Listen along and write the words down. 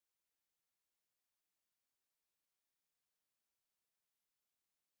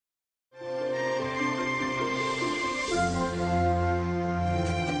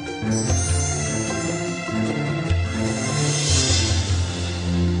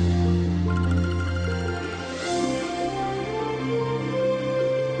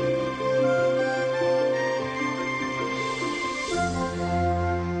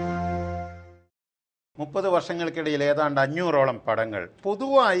30 വർഷങ്ങൾക്കിടയിൽ ഏതാണ്ട് 500ഓളം പടങ്ങൾ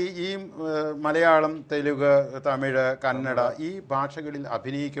പൊതുവായി ഈ മലയാളം, തെലുങ്ക്, തമിഴ്, കന്നഡ ഈ ഭാഷകളിൽ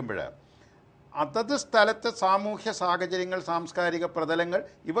അഭിനയിക്കുമ്പോൾ അതത് സ്ഥലത്തെ സാമൂഹ്യ സാഹചര്യങ്ങൾ, സാംസ്കാരിക പ്രതലങ്ങൾ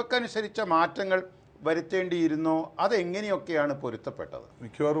ഇവക്കനുസരിച്ച മാറ്റങ്ങൾ വരുത്തേണ്ടിയിരുന്നോ? അതെങ്ങനെയൊക്കെയാണ് പൊരുത്തപ്പെട്ടത്?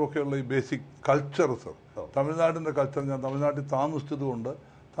 മിക്കവാറും ഒക്കെയുള്ള ഈ ബേസിക് കൾച്ചർ സർ, തമിഴ്നാടിൻ്റെ കൾച്ചർ, ഞാൻ തമിഴ്നാട്ടിൽ താമസിച്ചതുകൊണ്ട്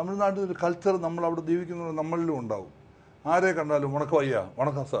തമിഴ്നാട്ടിൽ ഒരു കൾച്ചർ നമ്മൾ അവിടെ ജീവിക്കുന്നത് നമ്മളിലും ഉണ്ടാവും. ആരെ കണ്ടാലും വണക്കം അയ്യ,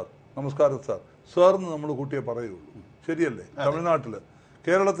 വണക്കം സാർ, നമസ്കാരം സാർ, സാറിന് നമ്മൾ കൂട്ടിയേ പറയുള്ളൂ. ശരിയല്ലേ? തമിഴ്നാട്ടിൽ.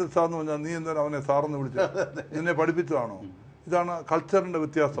 കേരളത്തിൽ സാറെന്ന് പറഞ്ഞാൽ നീ എന്തായാലും അവനെ സാറെന്ന് വിളിച്ചത്, നിന്നെ പഠിപ്പിച്ചതാണോ? ഇതാണ് കൾച്ചറിൻ്റെ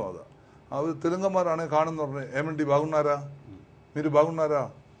വ്യത്യാസം. അവർ തെലുങ്കന്മാരാണെങ്കിൽ കാണുന്ന പറഞ്ഞത് ഏമണ്ടി ബാഗുണ്ണാരാ, മീര് ബാഗുണ്ണാരാ,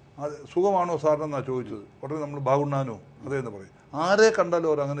 അത് സുഖമാണോ സാറിനെന്നാണ് ചോദിച്ചത്. ഉടനെ നമ്മൾ ബാഗുണ്ണാനോ അതേന്ന് പറയും. ആരെ കണ്ടാലും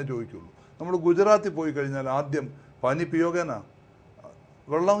അവർ അങ്ങനെ ചോദിക്കുള്ളൂ. നമ്മൾ ഗുജറാത്തിൽ പോയി കഴിഞ്ഞാൽ ആദ്യം പനി പിയോഗനാ,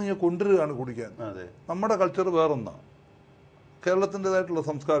 വെള്ളം ഇങ്ങനെ കൊണ്ടുവരികയാണ് കുടിക്കാൻ. നമ്മുടെ കൾച്ചർ വേറൊന്നാണ്. കേരളത്തിൻ്റെതായിട്ടുള്ള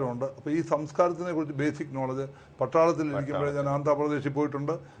സംസ്കാരമുണ്ട്. അപ്പോൾ ഈ സംസ്കാരത്തിനെ കുറിച്ച് ബേസിക് നോളജ് പട്ടാളത്തിൽ ഇരിക്കുമ്പോഴേ ഞാൻ ആന്ധ്രാപ്രദേശിൽ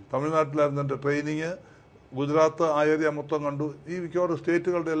പോയിട്ടുണ്ട്. തമിഴ്നാട്ടിലായിരുന്നു എൻ്റെ ട്രെയിനിങ്. ഗുജറാത്ത് ആ ഏരിയ മൊത്തം കണ്ടു. ഈ മിക്കവാറും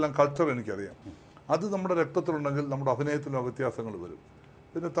സ്റ്റേറ്റുകളുടെ എല്ലാം കൾച്ചർ എനിക്കറിയാം. അത് നമ്മുടെ രക്തത്തിലുണ്ടെങ്കിൽ നമ്മുടെ അഭിനയത്തിലും വ്യത്യാസങ്ങൾ വരും.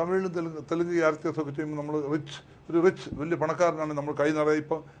 പിന്നെ തമിഴിലും തെലുങ്ക് ക്യാരക്ടേഴ്സൊക്കെ ചെയ്യുമ്പോൾ നമ്മൾ ഒരു റിച്ച് വലിയ പണക്കാരനാണ്. നമ്മൾ കൈ നിറയെ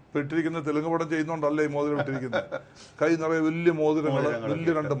ഇപ്പം ഇട്ടിരിക്കുന്ന തെലുങ്ക് പടം ചെയ്യുന്നതുകൊണ്ടല്ലേ ഈ മോതിരം ഇട്ടിരിക്കുന്നത്. കൈ നിറയെ വലിയ മോതിരങ്ങൾ,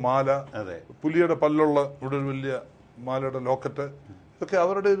 വലിയ 2 മാല, പുലിയുടെ പല്ലുള്ള ഇവിടെ ഒരു വലിയ മാലയുടെ ലോക്കറ്റ്, ഇതൊക്കെ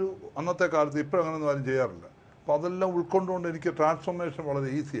അവരുടെ ഒരു അന്നത്തെ കാലത്ത്. ഇപ്പോഴങ്ങനൊന്നും ആരും ചെയ്യാറില്ല. അപ്പോൾ അതെല്ലാം ഉൾക്കൊണ്ടുകൊണ്ട് എനിക്ക് ട്രാൻസ്ഫോർമേഷൻ വളരെ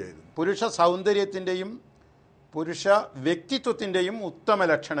ഈസി ആയിരുന്നു. പുരുഷ സൗന്ദര്യത്തിൻ്റെയും പുരുഷ വ്യക്തിത്വത്തിൻ്റെയും ഉത്തമ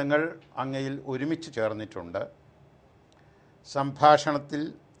ലക്ഷണങ്ങൾ അങ്ങയിൽ ഒരുമിച്ച് ചേർന്നിട്ടുണ്ട്. സംഭാഷണത്തിൽ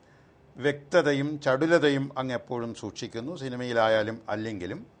വ്യക്തതയും ചടുലതയും അങ്ങ് എപ്പോഴും സൂക്ഷിക്കുന്നു, സിനിമയിലായാലും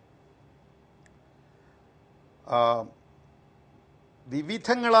അല്ലെങ്കിലും.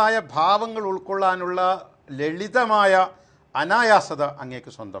 വിവിധങ്ങളായ ഭാവങ്ങൾ ഉൾക്കൊള്ളാനുള്ള ലളിതമായ അനായാസത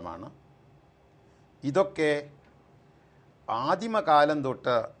അങ്ങേക്ക് സ്വന്തമാണ്. ഇതൊക്കെ ആദിമകാലം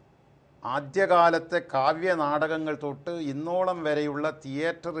തൊട്ട്, ആദ്യകാലത്തെ കാവ്യനാടകങ്ങൾ തൊട്ട് ഇന്നോളം വരെയുള്ള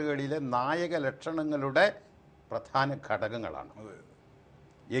തിയേറ്ററുകളിലെ നായക ലക്ഷണങ്ങളുടെ പ്രധാന ഘടകങ്ങളാണ്.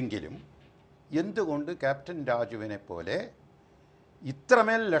 എങ്കിലും എന്തുകൊണ്ട് ക്യാപ്റ്റൻ രാജുവിനെ പോലെ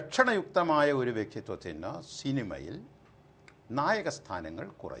ഇത്രമേൽ ലക്ഷണയുക്തമായ ഒരു വ്യക്തിത്വത്തിന് സിനിമയിൽ നായകസ്ഥാനങ്ങൾ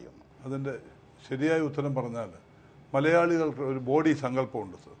കുറയുന്നു? അതിൻ്റെ ശരിയായ ഉത്തരം പറഞ്ഞാൽ മലയാളികൾക്ക് ഒരു ബോഡി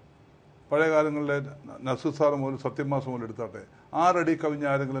സങ്കല്പമുണ്ട് സർ. പഴയ കാലങ്ങളിലെ നസീർ സാർ മുതൽ സത്യമാസം മുതൽ എടുത്താട്ടെ, 6 അടി കവിഞ്ഞ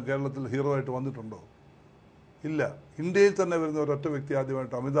ആരെങ്കിലും കേരളത്തിൽ ഹീറോ ആയിട്ട് വന്നിട്ടുണ്ടോ? ഇല്ല. ഇന്ത്യയിൽ തന്നെ വരുന്ന ഒരൊറ്റ വ്യക്തി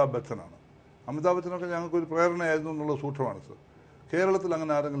ആദ്യമായിട്ട് അമിതാഭ് ബച്ചനാണ്. അമിതാഭ് ബച്ചനൊക്കെ ഞങ്ങൾക്കൊരു പ്രേരണയായിരുന്നു എന്നുള്ള സൂത്രമാണ് സർ. കേരളത്തിൽ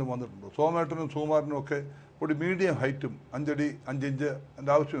അങ്ങനെ ആരെങ്കിലും വന്നിട്ടുണ്ടോ? സോമേട്ടനും സുകുമാരനും ഒക്കെ പൊടി മീഡിയം ഹൈറ്റും 5 അടി 5 ഇഞ്ച്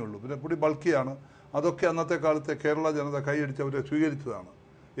എൻ്റെ ആവശ്യമേ ഉള്ളൂ. പിന്നെ പൊടി ബൾക്കിയാണ്. അതൊക്കെ അന്നത്തെ കാലത്തെ കേരള ജനത കൈയടിച്ച് അവരെ സ്വീകരിച്ചതാണ്.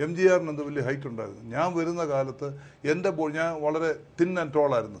 MGR എന്ത് വലിയ ഹൈറ്റ് ഉണ്ടായിരുന്നു. ഞാൻ വരുന്ന കാലത്ത് എൻ്റെ ഞാൻ വളരെ തിൻ ആൻഡ്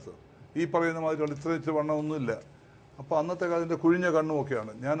ടോളായിരുന്നു സർ. ഈ പറയുന്ന മാതിരി ഇത്ര വണ്ണമൊന്നുമില്ല. അപ്പോൾ അന്നത്തെ കാലത്തിൻ്റെ കുഴിഞ്ഞ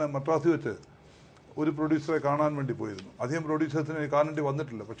കണ്ണുമൊക്കെയാണ്. ഞാൻ മദ്രാസിൽ വെച്ച് ഒരു പ്രൊഡ്യൂസറെ കാണാൻ വേണ്ടി പോയിരുന്നു. അധികം പ്രൊഡ്യൂസേഴ്സിനെ കാണേണ്ടി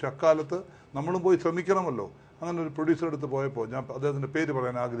വന്നിട്ടില്ല. പക്ഷെ അക്കാലത്ത് നമ്മളും പോയി ശ്രമിക്കണമല്ലോ. അങ്ങനെ ഒരു പ്രൊഡ്യൂസറെ അടുത്ത് പോയപ്പോൾ, ഞാൻ അദ്ദേഹത്തിൻ്റെ പേര്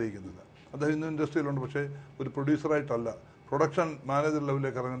പറയാൻ ആഗ്രഹിക്കുന്നില്ല, അദ്ദേഹം ഇന്ന് ഇൻഡസ്ട്രിയിലുണ്ട്, പക്ഷേ ഒരു പ്രൊഡ്യൂസറായിട്ടല്ല, പ്രൊഡക്ഷൻ മാനേജർ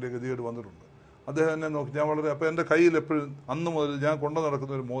ലെവലിലേക്ക് ഇറങ്ങേണ്ട ഗതികേട് വന്നിട്ടുണ്ട്. അദ്ദേഹം എന്നെ നോക്കി. ഞാൻ വളരെ, അപ്പോൾ എൻ്റെ കയ്യിൽ എപ്പോഴും അന്ന് മുതൽ ഞാൻ കൊണ്ടു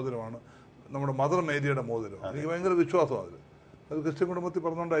നടക്കുന്ന ഒരു മോതിരമാണ് നമ്മുടെ മദർ മേരിയുടെ മോതിരം. എനിക്ക് ഭയങ്കര വിശ്വാസമാണ് അത് ക്രിസ്ത്യൻ കുടുംബത്തിൽ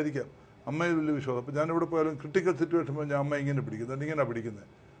പറഞ്ഞുകൊണ്ടായിരിക്കാം. അമ്മയിൽ വലിയ വിശ്വാസം. അപ്പോൾ ഞാനിവിടെ പോയാലും ക്രിട്ടിക്കൽ സിറ്റുവേഷൻ പോയി ഞാൻ അമ്മ ഇങ്ങനെ പിടിക്കുന്നത്, ഇങ്ങനെ പിടിക്കുന്നത്,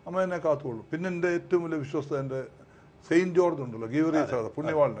 അമ്മ എന്നെ കാത്തുകൊള്ളും. പിന്നെ എൻ്റെ ഏറ്റവും വലിയ വിശ്വസ്ത എൻ്റെ സെയിൻറ്റ് ജോർജ് ഉണ്ടല്ലോ, ഗീവറീസ്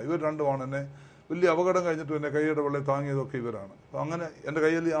പുണ്യവാളിന്, ഇവർ രണ്ടുമാണ് എന്നെ വലിയ അപകടം കഴിഞ്ഞിട്ട് എൻ്റെ കൈയുടെ വെള്ളം താങ്ങിയതൊക്കെ ഇവരാണ്. അപ്പോൾ അങ്ങനെ എൻ്റെ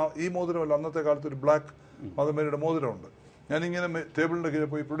കയ്യിൽ ഈ മോതിരമല്ല, അന്നത്തെ കാലത്ത് ഒരു ബ്ലാക്ക് മദർ മേരിയുടെ മോതിരമുണ്ട്. ഞാനിങ്ങനെ ടേബിളിൻ്റെ കീഴിൽ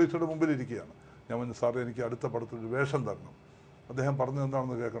പോയി പ്രൊഡ്യൂസറുടെ മുമ്പിൽ ഇരിക്കുകയാണ്. ഞാൻ പറഞ്ഞു, സാറേ എനിക്ക് അടുത്ത പടത്തിലൊരു വേഷം തരണം. അദ്ദേഹം പറഞ്ഞത്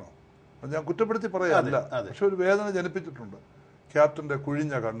എന്താണെന്ന് കേൾക്കണം. അത് ഞാൻ കുറ്റപ്പെടുത്തി പറയാനല്ല, പക്ഷെ ഒരു വേദന ജനിപ്പിച്ചിട്ടുണ്ട്. ക്യാപ്റ്റൻ്റെ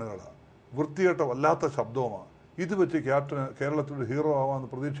കുഴിഞ്ഞ കണ്ണുകളാണ്, വൃത്തികെട്ട വല്ലാത്ത ശബ്ദവുമാണ്. ഇത് വെച്ച് ക്യാപ്റ്റന് കേരളത്തിലൊരു ഹീറോ ആവാമെന്ന്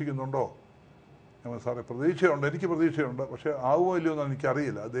പ്രതീക്ഷിക്കുന്നുണ്ടോ? ഞാൻ സാറേ പ്രതീക്ഷയുണ്ട്, എനിക്ക് പ്രതീക്ഷയുണ്ട്, പക്ഷേ ആവുമോ ഇല്ലയോ എന്ന്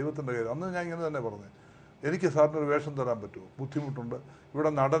എനിക്കറിയില്ല, അത് ദൈവത്തിൻ്റെ കാര്യം. അന്ന് ഞാൻ ഇങ്ങനെ തന്നെ പറഞ്ഞു, എനിക്ക് സാറിനൊരു വേഷം തരാൻ പറ്റുമോ? ബുദ്ധിമുട്ടുണ്ട്.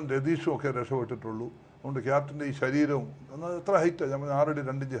 ഇവിടെ നടൻ രതീഷും ഒക്കെ രക്ഷപ്പെട്ടിട്ടുള്ളൂ. അതുകൊണ്ട് ക്യാപ്റ്റൻ്റെ ഈ ശരീരവും എന്നാൽ എത്ര ഹൈറ്റാണ്? ഞാൻ 6 അടി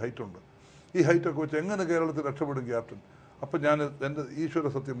 2 ഇഞ്ച് ഹൈറ്റുണ്ട്. ഈ ഹൈറ്റൊക്കെ വെച്ച് എങ്ങനെ കേരളത്തിൽ രക്ഷപ്പെടും ക്യാപ്റ്റൻ? അപ്പം ഞാൻ എൻ്റെ ഈശ്വര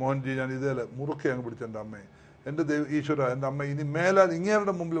സത്യം മോഹൻജി, ഞാൻ ഇതേലെ മുറുക്കെ അങ്ങ് പിടിച്ച എൻ്റെ അമ്മയെ, എൻ്റെ ഈശ്വര, എൻ്റെ അമ്മ ഇനി മേലാൽ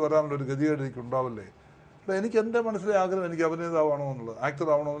ഇങ്ങേരുടെ മുമ്പിൽ വരാനുള്ള ഒരു ഗതികേട് എനിക്ക് ഉണ്ടാവില്ലേ? അപ്പോൾ എനിക്ക് എൻ്റെ മനസ്സിലെ ആഗ്രഹം, എനിക്ക് അഭിനേതാവണോ എന്നുള്ളത്, ആക്ടർ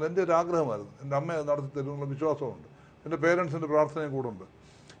ആവണോ എന്നുള്ളത് എൻ്റെ ഒരു ആഗ്രഹമായിരുന്നു. എൻ്റെ അമ്മ നടത്തി തരുമെന്നുള്ള വിശ്വാസമുണ്ട്. എൻ്റെ പേരൻസിൻ്റെ പ്രാർത്ഥനയും കൂടെ ഉണ്ട്.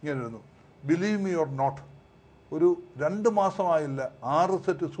 ഇങ്ങനെ ഇരുന്നു, ബിലീവ് മീ ഓർ നോട്ട്, ഒരു 2 മാസമായില്ല 6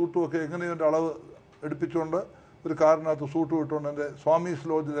 സെറ്റ് സൂട്ടും ഒക്കെ എങ്ങനെയോ എൻ്റെ അളവ് എടുപ്പിച്ചുകൊണ്ട് ഒരു കാറിനകത്ത് സൂട്ട് വിട്ടുകൊണ്ട് എൻ്റെ സ്വാമീസ്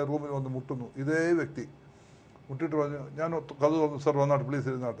ലോഡ്ജിലെ റൂമിൽ വന്ന് മുട്ടുന്നു. ഇതേ വ്യക്തി മുട്ടിട്ട് പറഞ്ഞു, ഞാൻ കഥ തോന്നുന്നു, സാർ വന്നാട്ടെ, പ്ലീസ്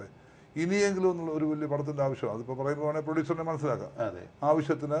ഇരുന്നാട്ടെ, ഇനിയെങ്കിലും എന്നുള്ള ഒരു വലിയ പടത്തിൻ്റെ ആവശ്യമാണ്. അതിപ്പോൾ പറയുമ്പോൾ വേണമെങ്കിൽ പ്രൊഡ്യൂസറിനെ മനസ്സിലാക്കാം.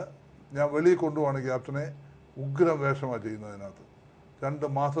 ആവശ്യത്തിന് ഞാൻ വെളിയിൽ കൊണ്ടുപോവാണ് ക്യാപ്റ്റനെ, ഉഗ്രം വേഷമാണ് ചെയ്യുന്നതിനകത്ത്. 2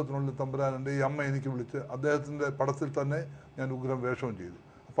 മാസത്തിനുള്ളിൽ തമ്പുരാനുണ്ട്. ഈ അമ്മ എനിക്ക് വിളിച്ച് അദ്ദേഹത്തിൻ്റെ പടത്തിൽ തന്നെ ഞാൻ ഉഗ്രം വേഷവും ചെയ്തു.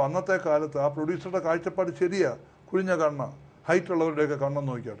 അപ്പോൾ അന്നത്തെ കാലത്ത് ആ പ്രൊഡ്യൂസറുടെ കാഴ്ചപ്പാട് ശരിയാ. കുഴിഞ്ഞ കണ്ണ, ഹൈറ്റ് ഉള്ളവരുടെയൊക്കെ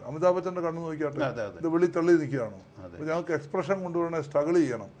കണ്ണെന്ന് നോക്കിയാട്ടെ, അമിതാഭ് ബച്ചൻ്റെ കണ്ണ് നോക്കിയാട്ടെ, ഇത് വെളി തള്ളി നിൽക്കുകയാണോ? അപ്പോൾ ഞങ്ങൾക്ക് എക്സ്പ്രഷൻ കൊണ്ടുവരണേ സ്ട്രഗിൾ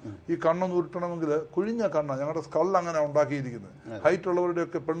ചെയ്യണം. ഈ കണ്ണൊന്ന് ഉരുട്ടണമെങ്കിൽ കുഴിഞ്ഞ കണ്ണ, ഞങ്ങളുടെ സ്കൾ അങ്ങനെ ഉണ്ടാക്കിയിരിക്കുന്നത്. ഹൈറ്റ്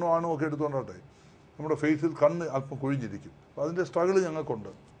ഉള്ളവരുടെയൊക്കെ പെണ്ണും ആണും ഒക്കെ എടുത്തുകൊണ്ടോട്ടെ, നമ്മുടെ ഫേസിൽ കണ്ണ് അല്പം കുഴിഞ്ഞിരിക്കും. അപ്പോൾ അതിൻ്റെ സ്ട്രഗിൾ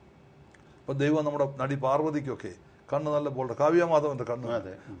ഞങ്ങൾക്കുണ്ട്. അപ്പോൾ ദൈവം നമ്മുടെ നടി പാർവതിക്കൊക്കെ കണ്ണ് നല്ല പോലെ, കാവ്യമാധവന്റെ കണ്ണ്,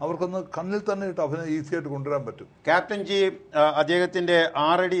 അവർക്കൊന്ന് കണ്ണിൽ തന്നെ ഇട്ട് അഭിനയം ഈസി ആയിട്ട് കൊണ്ടുവരാൻ പറ്റും. ക്യാപ്റ്റൻജി അദ്ദേഹത്തിന്റെ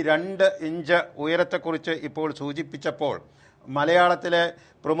 6 അടി 2 ഇഞ്ച് ഉയരത്തെക്കുറിച്ച് ഇപ്പോൾ സൂചിപ്പിച്ചപ്പോൾ മലയാളത്തിലെ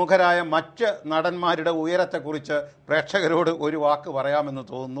പ്രമുഖരായ മറ്റ് നടന്മാരുടെ ഉയരത്തെക്കുറിച്ച് പ്രേക്ഷകരോട് ഒരു വാക്ക് പറയാമെന്ന്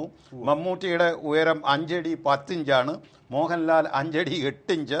തോന്നുന്നു. മമ്മൂട്ടിയുടെ ഉയരം 5 അടി 10 ഇഞ്ചാണ്, മോഹൻലാൽ 5 അടി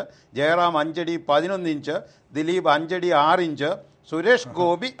 8 ഇഞ്ച്, ജയറാം 5 അടി 11 ഇഞ്ച്, ദിലീപ് 5 അടി 6 ഇഞ്ച്, സുരേഷ്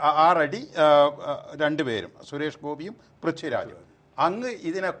ഗോപി 6 അടി 2 പേരും, സുരേഷ് ഗോപിയും പൃഥ്വിരാജും. അങ്ങ്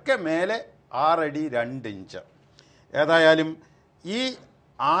ഇതിനൊക്കെ മേലെ 6 അടി 2 ഇഞ്ച്. ഏതായാലും ഈ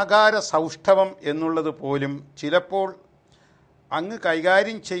ആകാര സൗഷ്ഠവം എന്നുള്ളത് പോലും ചിലപ്പോൾ അങ്ങ്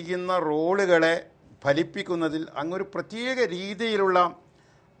കൈകാര്യം ചെയ്യുന്ന റോളുകളെ ഫലിപ്പിക്കുന്നതിൽ അങ്ങൊരു പ്രത്യേക രീതിയിലുള്ള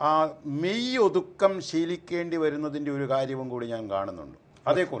മെയ് ഒതുക്കം ശീലിക്കേണ്ടി വരുന്നതിൻ്റെ ഒരു കാര്യവും കൂടി ഞാൻ കാണുന്നുണ്ട്.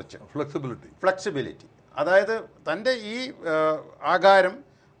 അതേക്കുറിച്ച് ഫ്ലെക്സിബിലിറ്റി, അതായത് തൻ്റെ ഈ ആകാരം,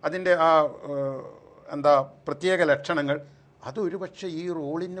 അതിൻ്റെ എന്താ പ്രത്യേക ലക്ഷണങ്ങൾ, അതൊരു പക്ഷേ ഈ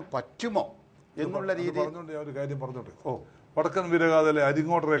റോളിന് പറ്റുമോ എന്നുള്ള രീതി. ഒരു കാര്യം പറഞ്ഞോട്ടെ. വടക്കൻ വീരഗാഥയിലെ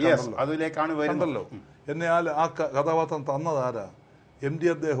അരിങ്ങോട്ടറെ അതിലേക്കാണ് വരുന്നല്ലോ. എന്നെ ആ കഥാപാത്രം തന്നതാരാ? MD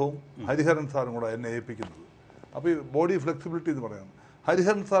അദ്ദേഹവും ഹരിഹരൻ സാറും കൂടെ എന്നെ ഏൽപ്പിക്കുന്നത്. അപ്പോൾ ഈ ബോഡി ഫ്ലെക്സിബിലിറ്റി എന്ന് പറയാം.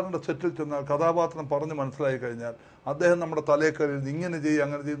 ഹരിഹരൻ സാറിൻ്റെ സെറ്റിൽ ചെന്നാൽ കഥാപാത്രം പറഞ്ഞ് മനസ്സിലായി കഴിഞ്ഞാൽ അദ്ദേഹം നമ്മുടെ തലയിൽ കയറി ഇങ്ങനെ ചെയ്യും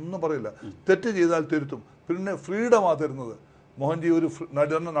അങ്ങനെ ചെയ്യും ഒന്നും പറയില്ല. തെറ്റ് ചെയ്താൽ തിരുത്തും. പിന്നെ ഫ്രീഡമാണ് തരുന്നത്. മോഹൻജി ഒരു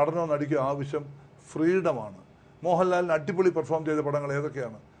നടനോ നടിക്കോ ആവശ്യം ഫ്രീഡമാണ്. മോഹൻലാലിന് അടിപൊളി പെർഫോം ചെയ്ത പടങ്ങൾ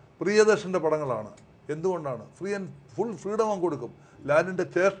ഏതൊക്കെയാണ്? പ്രിയദർശൻ്റെ പടങ്ങളാണ്. എന്തുകൊണ്ടാണ്? ഫുൾ ഫ്രീഡം കൊടുക്കും. ലാലിൻ്റെ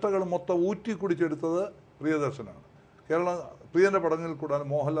ചേഷ്ടകൾ മൊത്തം ഊറ്റി കുടിച്ചെടുത്തത് പ്രിയദർശനാണ്. പ്രിയൻ്റെ പടങ്ങളിൽ കൂടാതെ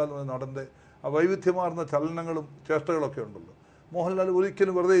മോഹൻലാൽ എന്ന നടൻ്റെ ആ വൈവിധ്യമാർന്ന ചലനങ്ങളും ചേഷ്ടകളൊക്കെ ഉണ്ടല്ലോ. മോഹൻലാൽ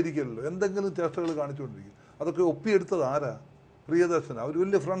ഒരിക്കലും വെറുതെ ഇരിക്കില്ലല്ലോ, എന്തെങ്കിലും ചേഷ്ടകൾ കാണിച്ചുകൊണ്ടിരിക്കും. അതൊക്കെ ഒപ്പിയെടുത്തത് ആരാ? പ്രിയദർശൻ. അവർ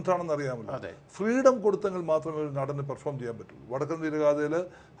വലിയ ഫ്രണ്ട്സ് ആണെന്ന് അറിയാമല്ലോ. ഫ്രീഡം കൊടുത്തെങ്കിൽ മാത്രമേ ഒരു നടന് പെർഫോം ചെയ്യാൻ പറ്റുള്ളൂ. വടക്കൻ വീരഗാഥയിൽ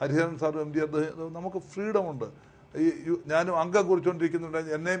ഹരിഹരൻ സാറും MD അദ്ദേഹം നമുക്ക് ഫ്രീഡം ഉണ്ട്. ഞാനും അംഗം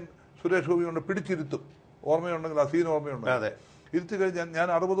കുറിച്ചുകൊണ്ടിരിക്കുന്നുണ്ടെങ്കിൽ എന്നെയും സുരേഷ് ഗോപി കൊണ്ട് പിടിച്ചിരുത്തും. ഓർമ്മയുണ്ടെങ്കിൽ ആ സീൻ ഓർമ്മയുണ്ട്. ഇരുത്തി കഴിഞ്ഞാൽ ഞാൻ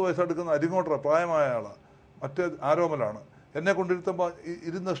 60 വയസ്സെടുക്കുന്ന അരിങ്ങോട്ടറ പ്രായമായ ആളാണ്, മറ്റേ ആരോമലാണ്. എന്നെ കൊണ്ടിരുത്തുമ്പോൾ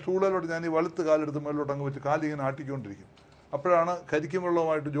ഇരുന്ന സ്റ്റൂളിലോട്ട് ഞാൻ ഈ വലുത്ത് കാലെടുത്ത് മേളിലോട്ട് അങ്ങ് വെച്ച് കാലിങ്ങനെ ആട്ടിക്കൊണ്ടിരിക്കും. അപ്പോഴാണ് കരിക്കും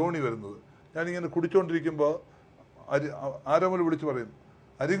വെള്ളവുമായിട്ട് ജോണി വരുന്നത്. ഞാനിങ്ങനെ കുടിച്ചുകൊണ്ടിരിക്കുമ്പോൾ ആരോമൽ വിളിച്ച് പറയും,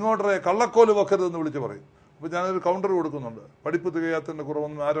 അരിങ്ങോട്ടറെ കള്ളക്കോല് വെക്കരുതെന്ന് വിളിച്ച് പറയും. അപ്പോൾ ഞാനൊരു കൗണ്ടർ കൊടുക്കുന്നുണ്ട്. പഠിപ്പ് തികയാത്തതിൻ്റെ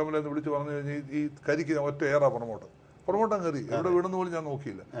കുറവൊന്നും ആരോമലെന്ന് വിളിച്ച് പറഞ്ഞു കഴിഞ്ഞാൽ ഈ കരിക്ക് ഒറ്റ ഏറാ പുറമോട്ടം കയറി എവിടെ വീണെന്ന് പോലും ഞാൻ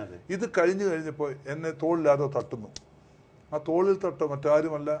നോക്കിയില്ല. ഇത് കഴിഞ്ഞപ്പോൾ എന്നെ തോളിലാരോ തട്ടുന്നു. ആ തോളിൽ തട്ട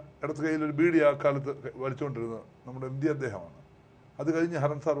മറ്റാരുമല്ല, ഇടത്ത് കയ്യിൽ ഒരു ബീഡി ആ കാലത്ത് വലിച്ചുകൊണ്ടിരുന്നത് നമ്മുടെ MD അദ്ദേഹമാണ്. അത് കഴിഞ്ഞ്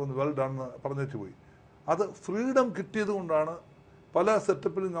ഹരൻ സാർ വന്ന് വെൽ ഡൺ എന്ന് പറഞ്ഞേച്ച് പോയി. അത് ഫ്രീഡം കിട്ടിയത് കൊണ്ടാണ് പല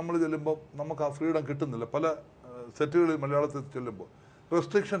സെറ്റപ്പിലും നമ്മൾ ചെല്ലുമ്പോൾ നമുക്ക് ആ ഫ്രീഡം കിട്ടുന്നില്ല. പല സെറ്റുകളിൽ മലയാളത്തിൽ ചെല്ലുമ്പോൾ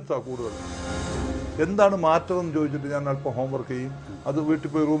റെസ്ട്രിക്ഷൻസാണ് കൂടുതൽ. എന്താണ് മാറ്റമെന്ന് ചോദിച്ചിട്ട് ഞാൻ അല്പം ഹോംവർക്ക് ചെയ്യും. അത് വീട്ടിൽ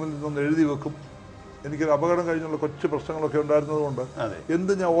പോയി റൂമിൽ നിന്നൊന്ന് എഴുതി വെക്കും. എനിക്കൊരു അപകടം കഴിഞ്ഞുള്ള കൊച്ചു പ്രശ്നങ്ങളൊക്കെ ഉണ്ടായിരുന്നതുകൊണ്ട്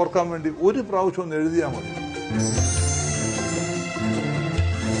എന്ത് ഞാൻ ഓർക്കാൻ വേണ്ടി ഒരു പ്രാവശ്യം ഒന്ന് എഴുതിയാൽ മതി.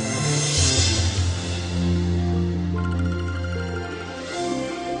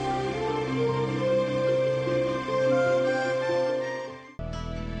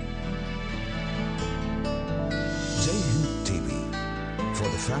 Jaihind TV, for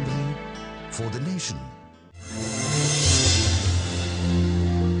the family, for the nation.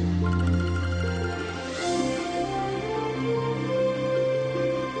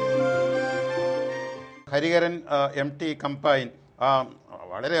 Hariharan MT combine,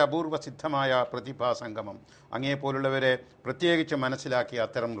 വളരെ അപൂർവ സിദ്ധമായ പ്രതിഭാസംഗമം, അങ്ങേപ്പോലുള്ളവരെ പ്രത്യേകിച്ച് മനസ്സിലാക്കി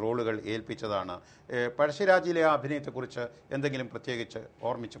അത്തരം റോളുകൾ ഏൽപ്പിച്ചതാണ്. പഴശ്ശിരാജയിലെ ആ അഭിനയത്തെക്കുറിച്ച് എന്തെങ്കിലും പ്രത്യേകിച്ച്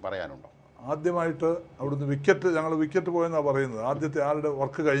ഓർമ്മിച്ച് പറയാനുണ്ടോ? ആദ്യമായിട്ട് അവിടുന്ന് ഞങ്ങൾ വിക്കറ്റ് പോയെന്നാണ് പറയുന്നത്. ആദ്യത്തെ ആളുടെ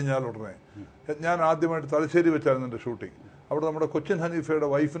വർക്ക് കഴിഞ്ഞാൽ ഉടനെ ഞാൻ ആദ്യമായിട്ട് തലശ്ശേരി വെച്ചായിരുന്നു എൻ്റെ ഷൂട്ടിങ്. അവിടെ നമ്മുടെ കൊച്ചിൻ ഹനീഫയുടെ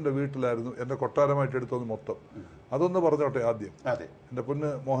വൈഫിൻ്റെ വീട്ടിലായിരുന്നു എൻ്റെ കൊട്ടാരമായിട്ട് എടുത്തത് മൊത്തം. അതൊന്ന് പറഞ്ഞോട്ടെ ആദ്യം. എൻ്റെ പൊന്ന്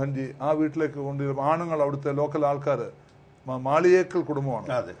മോഹൻജി ആ വീട്ടിലേക്ക് കൊണ്ടുവരുമ്പോൾ ആണുങ്ങൾ, അവിടുത്തെ ലോക്കൽ ആൾക്കാർ, മാളിയേക്കൽ കുടുംബമാണ്,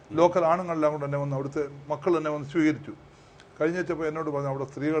 ലോക്കൽ ആണുങ്ങളെല്ലാം കൂടെ എന്നെ വന്ന്, അവിടുത്തെ മക്കൾ എന്നെ വന്ന് സ്വീകരിച്ചു. കഴിഞ്ഞപ്പോൾ എന്നോട് പറഞ്ഞു അവിടെ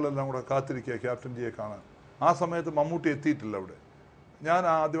സ്ത്രീകളെല്ലാം കൂടെ കാത്തിരിക്കുക ക്യാപ്റ്റൻജിയെ കാണാൻ. ആ സമയത്ത് മമ്മൂട്ടി എത്തിയിട്ടില്ല അവിടെ. ഞാൻ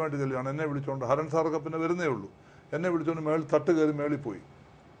ആദ്യമായിട്ട് ചെല്ലുകയാണ്. എന്നെ വിളിച്ചുകൊണ്ട്, ഹരൻ സാറൊക്കെ പിന്നെ വരുന്നേ ഉള്ളൂ, എന്നെ വിളിച്ചുകൊണ്ട് തട്ട് കയറി മേളിൽ പോയി.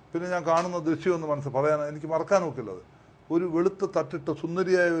 പിന്നെ ഞാൻ കാണുന്ന ദൃശ്യമൊന്ന് പറയാൻ എനിക്ക് മറക്കാൻ നോക്കില്ല. അത് ഒരു വെളുത്ത തട്ടിട്ട്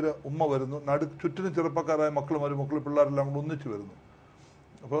സുന്ദരിയായ ഒരു ഉമ്മ വരുന്നു, ചുറ്റിനും ചെറുപ്പക്കാരായ മക്കളും മരുമക്കളും പിള്ളേരെല്ലാം കൂടെ ഒന്നിച്ച് വരുന്നു.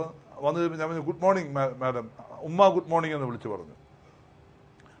 അപ്പോൾ വന്നു കഴിയുമ്പോൾ ഞാൻ പറഞ്ഞു, ഗുഡ് മോർണിംഗ് മാഡം, ഉമ്മ ഗുഡ് മോർണിംഗ് എന്ന് വിളിച്ച് പറഞ്ഞു.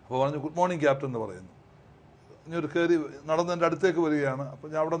 അപ്പോൾ പറഞ്ഞു, ഗുഡ് മോർണിംഗ് ക്യാപ്റ്റൻ എന്ന് പറയുന്നു. ഇനി ഒരു കയറി നടന്ന് എൻ്റെ അടുത്തേക്ക് വരികയാണ്. അപ്പോൾ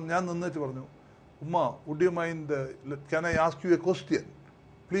ഞാൻ നിന്നേച്ച് പറഞ്ഞു, ഉമ്മ would you mind can I ask you A question,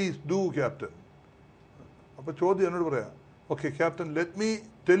 please do captain. അപ്പോൾ ചോദ്യം എന്നോട് പറയാം, okay captain, let me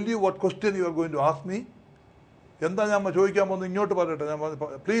tell you what question you are going to ask me. എന്താ ഞാൻ ചോദിക്കാൻ പോകുന്നത് ഇങ്ങോട്ട് പറയട്ടെ. ഞാൻ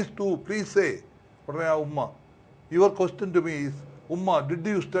പ്ലീസ് സേ. ഉടനെ ആ ഉമ്മ, your question to me is, ഉമ്മ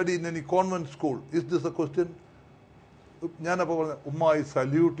did you study in any convent school, is this A question? ഞാനപ്പോൾ പറഞ്ഞു, ഉമ്മ ഐ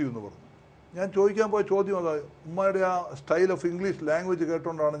സല്യൂട്ട് യു എന്ന് പറഞ്ഞു. ഞാൻ ചോദിക്കാൻ പോയ ചോദ്യം അതാ. ഉമ്മയുടെ ആ സ്റ്റൈൽ ഓഫ് ഇംഗ്ലീഷ് ലാംഗ്വേജ്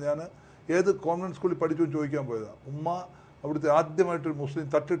കേട്ടുകൊണ്ടാണ് ഞാൻ ഏത് കോൺവെന്റ് സ്കൂളിൽ പഠിച്ചു ചോദിക്കാൻ പോയതാണ്. ഉമ്മ അവിടുത്തെ ആദ്യമായിട്ടൊരു മുസ്ലിം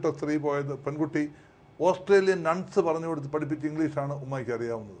തട്ടിട്ട സ്ത്രീ പോയത് പെൺകുട്ടി ഓസ്ട്രേലിയൻ നൺസ് പറഞ്ഞു കൊടുത്ത് പഠിപ്പിച്ച ഇംഗ്ലീഷാണ് ഉമ്മയ്ക്ക്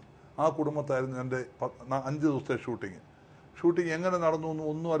അറിയാവുന്നത്. ആ കുടുംബത്തായിരുന്നു എൻ്റെ 5 ദിവസത്തെ ഷൂട്ടിങ് എങ്ങനെ നടന്നു എന്ന്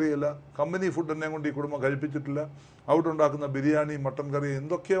ഒന്നും അറിയില്ല. കമ്പനി ഫുഡ് എന്നെ കൊണ്ട് ഈ കുടുംബം കഴിപ്പിച്ചിട്ടില്ല. അവിടെ ഉണ്ടാക്കുന്ന ബിരിയാണി, മട്ടൻ കറി,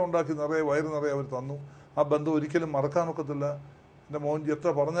 എന്തൊക്കെയോ ഉണ്ടാക്കി വയറ് നിറയെ അവർ തന്നു. ആ ബന്ധം ഒരിക്കലും മറക്കാനൊക്കത്തില്ല. എൻ്റെ മോഹൻജി എത്ര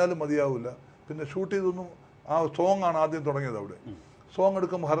പറഞ്ഞാലും മതിയാവില്ല. പിന്നെ ഷൂട്ട് ചെയ്തൊന്നും, ആ സോങ്ങാണ് ആദ്യം തുടങ്ങിയത്. അവിടെ സോങ്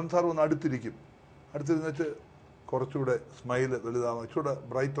എടുക്കുമ്പോൾ ഹരൻ സാർ വന്ന് അടുത്തിരുന്നിട്ട് കുറച്ചുകൂടെ സ്മൈല് വലുതാകും, ഇച്ചിലൂടെ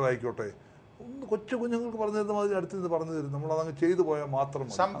ബ്രൈറ്റർ ആയിക്കോട്ടെ, ഒന്ന് കൊച്ചു കുഞ്ഞുങ്ങൾക്ക് പറഞ്ഞു തരുന്ന മാതിരി അടുത്തിരുന്ന് പറഞ്ഞു തരും. നമ്മളതങ്ങ് ചെയ്തു പോയാൽ മാത്രം.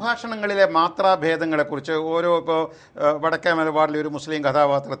 സംഭാഷണങ്ങളിലെ മാത്രാഭേദങ്ങളെക്കുറിച്ച് ഇപ്പോൾ വടക്കേ മലബാറിലെ ഒരു മുസ്ലിം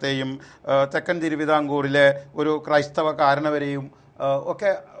കഥാപാത്രത്തെയും തെക്കൻ തിരുവിതാംകൂറിലെ ഒരു ക്രൈസ്തവ കാരണവരെയും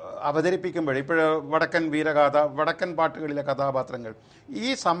ഒക്കെ അവതരിപ്പിക്കുമ്പോൾ ഇപ്പോൾ വടക്കൻ വീരഗാഥ, വടക്കൻ പാട്ടുകളിലെ കഥാപാത്രങ്ങൾ, ഈ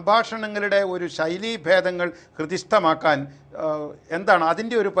സംഭാഷണങ്ങളുടെ ഒരു ശൈലീഭേദങ്ങൾ ഹൃദിസ്ഥമാക്കാൻ എന്താണ്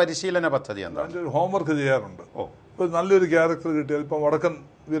അതിൻ്റെ ഒരു പരിശീലന പദ്ധതി? എന്താണ്? അതിൻ്റെ ഒരു ഹോംവർക്ക് ചെയ്യാറുണ്ട്. ഇപ്പോൾ നല്ലൊരു ക്യാരക്ടർ കിട്ടിയാൽ, ഇപ്പം വടക്കൻ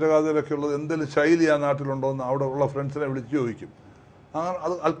വീരഗാഥയിലൊക്കെ ഉള്ളത് എന്തെങ്കിലും ശൈലി ആ നാട്ടിലുണ്ടോ എന്ന് അവിടെ ഉള്ള ഫ്രണ്ട്സിനെ വിളിച്ച് ചോദിക്കും. അങ്ങനെ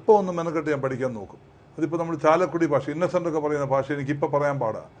അത് അല്പം ഒന്ന് മെനക്കെട്ട് ഞാൻ പഠിക്കാൻ നോക്കും. അതിപ്പോൾ നമ്മൾ ചാലക്കുടി ഭാഷ, ഇന്നസെൻ്റ് ഒക്കെ പറയുന്ന ഭാഷ എനിക്കിപ്പോൾ പറയാൻ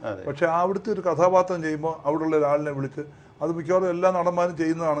പാടാം. പക്ഷേ അവിടുത്തെ ഒരു കഥാപാത്രം ചെയ്യുമ്പോൾ അവിടെയുള്ള ഒരാളിനെ വിളിച്ച്, അത് മിക്കവാറും എല്ലാ നടന്മാരും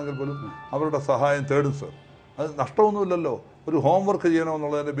ചെയ്യുന്നതാണെങ്കിൽ പോലും അവരുടെ സഹായം തേടും സർ. അത് നഷ്ടമൊന്നുമില്ലല്ലോ. ഒരു ഹോംവർക്ക്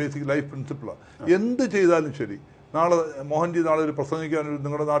ചെയ്യണമെന്നുള്ളതിൻ്റെ ബേസിക് ലൈഫ് പ്രിൻസിപ്പിളാണ്. എന്ത് ചെയ്താലും ശരി, നാളെ മോഹൻജി നാളെ ഒരു പ്രസംഗിക്കാൻ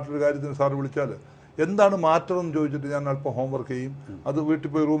നിങ്ങളുടെ നാട്ടിലൊരു കാര്യത്തിന് സാർ വിളിച്ചാൽ എന്താണ് മാറ്റം എന്ന് ചോദിച്ചിട്ട് ഞാൻ അല്പം ഹോംവർക്ക് ചെയ്യും. അത് വീട്ടിൽ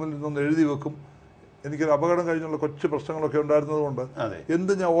പോയി റൂമിൽ നിന്നൊന്ന് എഴുതി വെക്കും. എനിക്കൊരു അപകടം കഴിഞ്ഞുള്ള കൊച്ചു പ്രശ്നങ്ങളൊക്കെ ഉണ്ടായിരുന്നതുകൊണ്ട്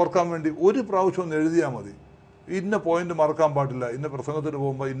എന്ത് ഞാൻ ഓർക്കാൻ വേണ്ടി ഒരു പ്രാവശ്യം ഒന്ന് എഴുതിയാൽ മതി. ഇന്ന പോയിന്റ് മറക്കാൻ പാടില്ല, ഇന്ന പ്രസംഗത്തിന്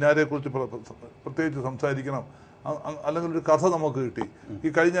പോകുമ്പോൾ ഇന്നാരെക്കുറിച്ച് പ്രത്യേകിച്ച് സംസാരിക്കണം, അല്ലെങ്കിൽ ഒരു കഥ നമുക്ക് കിട്ടി.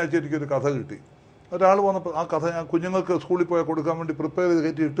 ഈ കഴിഞ്ഞ ആഴ്ച എനിക്കൊരു കഥ കിട്ടി. ഒരാൾ വന്നപ്പോൾ ആ കഥ ഞാൻ കുഞ്ഞുങ്ങൾക്ക് സ്കൂളിൽ പോയാൽ കൊടുക്കാൻ വേണ്ടി പ്രിപ്പയർ ചെയ്ത്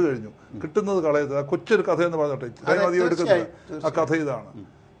കയറ്റി ഇട്ട് കഴിഞ്ഞു. കിട്ടുന്നത് കളയരുത്. ആ കൊച്ചൊരു കഥയെന്ന് പറഞ്ഞോട്ടെ, ഇത്രയും അധികം എടുക്കുന്നത്. ആ കഥ ഇതാണ്.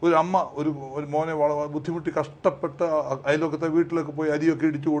 ഒരു അമ്മ ഒരു മോനെ ബുദ്ധിമുട്ടി കഷ്ടപ്പെട്ട് അയൽവക്കത്തെ വീട്ടിലൊക്കെ പോയി അരിയൊക്കെ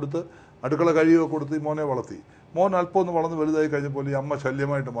ഇടിച്ചു കൊടുത്ത് അടുക്കള കഴിയൊക്കെ കൊടുത്ത് ഈ മോനെ വളർത്തി. മോൻ അല്പം ഒന്ന് വളർന്ന് വലുതായി കഴിഞ്ഞപ്പോൾ ഈ അമ്മ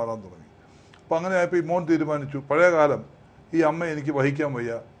ശല്യമായിട്ട് മാറാൻ തുടങ്ങി. അപ്പോൾ അങ്ങനെ ആയപ്പോൾ ഈ മോൻ തീരുമാനിച്ചു, പഴയ കാലം ഈ അമ്മ എനിക്ക് വഹിക്കാൻ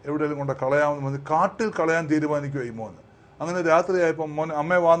വയ്യ, എവിടെയെങ്കിലും കൊണ്ട് കളയാമെന്ന് പറഞ്ഞ് കാട്ടിൽ കളയാൻ തീരുമാനിക്കുക ഈ മോന്. അങ്ങനെ രാത്രിയായപ്പോൾ മോൻ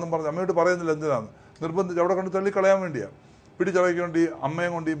അമ്മയെ വാന്നും പറഞ്ഞ്, അമ്മയോട് പറയുന്നില്ല എന്തിനാണ്, നിർബന്ധിച്ച് അവിടെ കൊണ്ട് തള്ളി കളയാൻ വേണ്ടിയാണ്. പിടിച്ചടക്കൊണ്ട് ഈ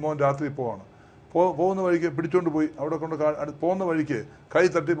അമ്മയെ കൊണ്ട് ഈ മോൻ രാത്രി പോവാണ്. പോകുന്ന വഴിക്ക് പിടിച്ചോണ്ട് പോയി അവിടെ കൊണ്ട് പോകുന്ന വഴിക്ക് കൈ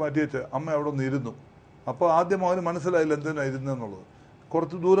തട്ടി മാറ്റി വെച്ച് അമ്മ അവിടെ ഒന്ന് ഇരുന്നു. അപ്പോൾ ആദ്യം അവന് മനസ്സിലായില്ല എന്തിനാണ് ഇരുന്നെന്നുള്ളത്.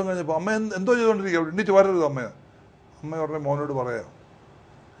 കുറച്ച് ദൂരം കഴിഞ്ഞപ്പോൾ അമ്മ എന്തോ ചെയ്തുകൊണ്ടിരിക്കുക, അവിടെ എണ്ണിച്ച് വരരുത് അമ്മ ഉടനെ മോനോട് പറയാം,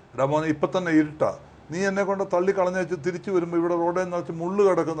 എടാ മോനെ ഇപ്പം തന്നെ ഇരുട്ടാ, നീ എന്നെ കൊണ്ട് തള്ളി കളഞ്ഞേച്ച് തിരിച്ചു വരുമ്പോൾ ഇവിടെ റോഡിൽ നിന്ന് വെച്ച് മുള്ളു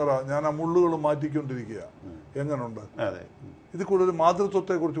കിടക്കുന്നതാ, ഞാൻ ആ മുള്ളുകൾ മാറ്റിക്കൊണ്ടിരിക്കുക. എങ്ങനെയുണ്ട്? ഇത് കൂടുതൽ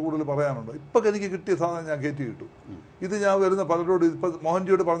മാതൃത്വത്തെ കുറിച്ച് കൂടുതൽ പറയാനുണ്ട്. ഇപ്പം എനിക്ക് കിട്ടിയ സാധനം ഞാൻ കയറ്റി കിട്ടും. ഇത് ഞാൻ വരുന്ന പലരോട് ഇപ്പൊ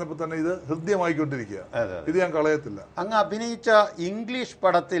മോഹൻജിയോട് പറഞ്ഞപ്പോൾ തന്നെ ഇത് ഹൃദ്യമായിക്കൊണ്ടിരിക്കുക. ഇത് ഞാൻ കളയത്തില്ല. അങ്ങ് അഭിനയിച്ച ഇംഗ്ലീഷ്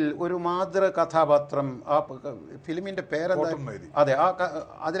പടത്തിൽ ഒരു മാതൃ കഥാപാത്രം, ആ ഫിലിമിന്റെ പേരെന്താ? അതെ,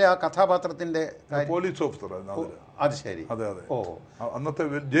 അതിലെ ആ കഥാപാത്രത്തിന്റെ പോലീസ് ഓഫീസർ. അത് ശരി. അതെ അതെ. അന്നത്തെ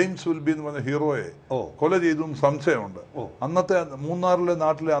ജെയിംസ് വിൽബി എന്ന് പറഞ്ഞ ഹീറോയെ കൊല ചെയ്തും സംശയമുണ്ട്. അന്നത്തെ മൂന്നാറിലെ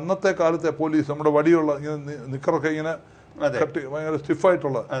നാട്ടിലെ അന്നത്തെ കാലത്തെ പോലീസ് നമ്മുടെ വടിയുള്ള ഇങ്ങനെ നിക്കറൊക്കെ ഇങ്ങനെ ഭയങ്കര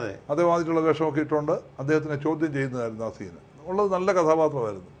സ്റ്റിഫായിട്ടുള്ള അതേമാതിരിയുള്ള വേഷമൊക്കെ ഇട്ടുകൊണ്ട് അദ്ദേഹത്തിനെ ചോദ്യം ചെയ്യുന്നതായിരുന്നു ആ സീന്. ഉള്ളത് നല്ല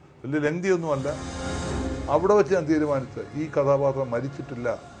കഥാപാത്രമായിരുന്നു, വലിയ ലെങ്തിയൊന്നുമല്ല. അവിടെ വെച്ച് ഞാൻ തീരുമാനിച്ചത് ഈ കഥാപാത്രം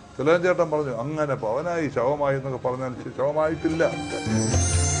മരിച്ചിട്ടില്ല. തിലകൻ ചേട്ടൻ പറഞ്ഞു അങ്ങനെ പവനായി ശവമായി എന്നൊക്കെ പറഞ്ഞാൽ ശവമായിട്ടില്ല.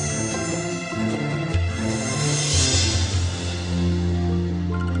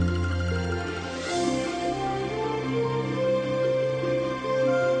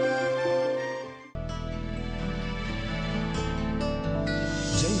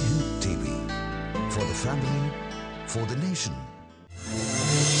 Jaihind TV, for the family, for the nation.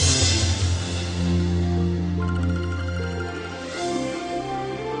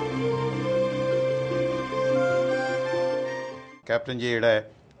 Captain ജിയുടെ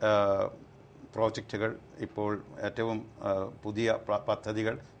പ്രോജക്റ്റുകൾ, ഇപ്പോൾ ഏറ്റവും പുതിയ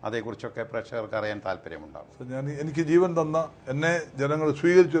പദ്ധതികൾ, അതേക്കുറിച്ചൊക്കെ പ്രേക്ഷകർക്ക് അറിയാൻ താല്പര്യമുണ്ടാകും. എനിക്ക് ജീവൻ തന്ന എന്നെ ജനങ്ങൾ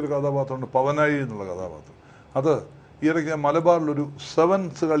സ്വീകരിച്ചൊരു കഥാപാത്രമുണ്ട്, പവനായി എന്നുള്ള കഥാപാത്രം. അത് ഈയിടയ്ക്ക് ഞാൻ മലബാറിലൊരു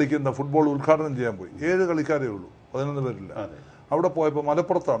സെവൻസ് കളിക്കുന്ന ഫുട്ബോൾ ഉദ്ഘാടനം ചെയ്യാൻ പോയി. 7 കളിക്കാരേ ഉള്ളൂ, 11 പേരില്ല. അവിടെ പോയപ്പോൾ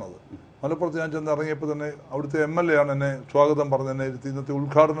മലപ്പുറത്താണത്. മലപ്പുറത്ത് ഞാൻ ചെന്ന് ഇറങ്ങിയപ്പോൾ തന്നെ അവിടുത്തെ MLA ആണ് എന്നെ സ്വാഗതം പറഞ്ഞ് എന്നെ ഇരുത്തി. ഇന്നത്തെ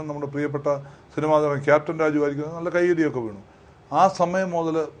ഉദ്ഘാടനം നമ്മുടെ പ്രിയപ്പെട്ട സിനിമാ താരം ക്യാപ്റ്റൻ രാജു ആയിരിക്കും. നല്ല കയ്യടിയൊക്കെ വീണു. ആ സമയം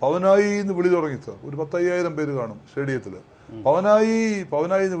മുതൽ പവനായി എന്ന് വിളി തുടങ്ങി സാർ. ഒരു 10,000 പേര് കാണും സ്റ്റേഡിയത്തിൽ. പവനായി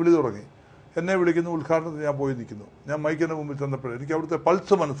പവനായി എന്ന് വിളി തുടങ്ങി. എന്നെ വിളിക്കുന്നു, ഉദ്ഘാടനത്തിന് ഞാൻ പോയി നിൽക്കുന്നു. ഞാൻ മൈക്കിൻ്റെ മുമ്പിൽ ചെന്നപ്പോഴേ എനിക്ക് അവിടുത്തെ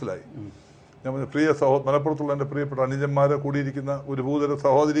പൾസ് മനസ്സിലായി. ഞാൻ മലപ്പുറത്തുള്ള എൻ്റെ പ്രിയപ്പെട്ട അനുജന്മാരെ കൂടിയിരിക്കുന്ന ഒരു ഭൂതര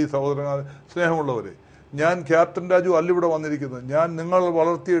സഹോദരി സഹോദരന്മാരെ, സ്നേഹമുള്ളവരെ, ഞാൻ ക്യാപ്റ്റൻ രാജു അല്ല ഇവിടെ വന്നിരിക്കുന്നത്, ഞാൻ നിങ്ങൾ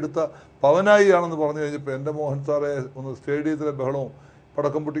വളർത്തിയെടുത്ത പവനായി ആണെന്ന് പറഞ്ഞു കഴിഞ്ഞപ്പോൾ എൻ്റെ മോഹൻ സാറെ ഒന്ന് സ്റ്റേഡിയത്തിലെ ബഹളവും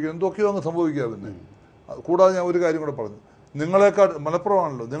പടക്കം പൊട്ടിക്കുക എന്തൊക്കെയോ അങ്ങ് സംഭവിക്കുക. പിന്നെ കൂടാതെ ഞാൻ ഒരു കാര്യം കൂടെ പറഞ്ഞു,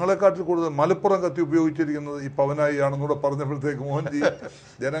 മലപ്പുറമാണല്ലോ, നിങ്ങളെക്കാട്ടിൽ കൂടുതൽ മലപ്പുറം കത്തി ഉപയോഗിച്ചിരിക്കുന്നത് ഈ പവനായി ആണെന്നൂടെ പറഞ്ഞപ്പോഴത്തേക്ക് മോഹൻജി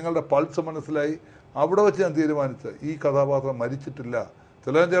ജനങ്ങളുടെ പൾസ് മനസ്സിലായി. അവിടെ വെച്ച് ഞാൻ തീരുമാനിച്ചത് ഈ കഥാപാത്രം മരിച്ചിട്ടില്ല.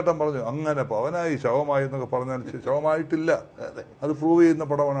 തിലകൻ പറഞ്ഞു അങ്ങനെ പവനായി ശവമായി എന്നൊക്കെ പറഞ്ഞാൽ ശവമായിട്ടില്ല. അത് പ്രൂവ് ചെയ്യുന്ന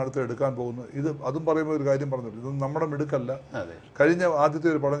പടമാണ് അടുത്ത് എടുക്കാൻ പോകുന്നത്. അതും പറയുമ്പോൾ ഒരു കാര്യം പറഞ്ഞിട്ട്, ഇത് നമ്മുടെ മിടുക്കല്ല. കഴിഞ്ഞ ആദ്യത്തെ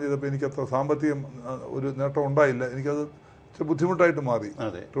ഒരു പടം ചെയ്തപ്പോൾ എനിക്ക് അത്ര സാമ്പത്തികം ഒരു നേട്ടം ഉണ്ടായില്ല. എനിക്കത് ബുദ്ധിമുട്ടായിട്ട് മാറി.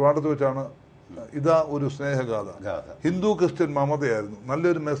 ട്രിവാൻഡ്രത്ത് വെച്ചാണ് ഇതാ ഒരു സ്നേഹഗാഥ. ഹിന്ദു ക്രിസ്ത്യൻ മമതയായിരുന്നു.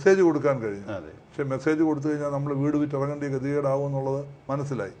 നല്ലൊരു മെസ്സേജ് കൊടുക്കാൻ കഴിഞ്ഞു. പക്ഷെ മെസ്സേജ് കൊടുത്തു കഴിഞ്ഞാൽ നമ്മൾ വീട് വിറ്റ് ഇറങ്ങേണ്ട ഗതികേടാവും എന്നുള്ളത്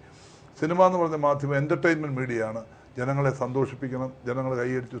മനസ്സിലായി. സിനിമ എന്ന് പറഞ്ഞ മാധ്യമം എൻ്റർടൈൻമെൻറ്റ് മീഡിയയാണ്. ജനങ്ങളെ സന്തോഷിപ്പിക്കണം, ജനങ്ങളെ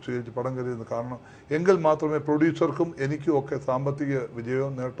കൈയടിച്ച് സ്വീകരിച്ച് പടം കരുതുന്നത് കാരണം എങ്കിൽ മാത്രമേ പ്രൊഡ്യൂസർക്കും എനിക്കും ഒക്കെ സാമ്പത്തിക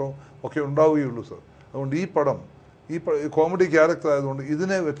വിജയവും നേട്ടവും ഒക്കെ ഉണ്ടാവുകയുള്ളൂ സർ. അതുകൊണ്ട് ഈ പടം കോമഡി ക്യാരക്ടർ ആയതുകൊണ്ട്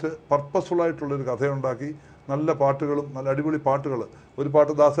ഇതിനെ വെച്ച് പർപ്പസ്ഫുള്ളായിട്ടുള്ളൊരു കഥയുണ്ടാക്കി നല്ല പാട്ടുകളും നല്ല അടിപൊളി പാട്ടുകൾ. ഒരു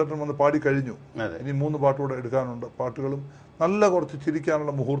പാട്ട് ദാസേട്ടൻ വന്ന് പാടിക്കഴിഞ്ഞു. ഇനി 3 പാട്ടുകൂടെ എടുക്കാനുണ്ട്. പാട്ടുകളും നല്ല കുറച്ച്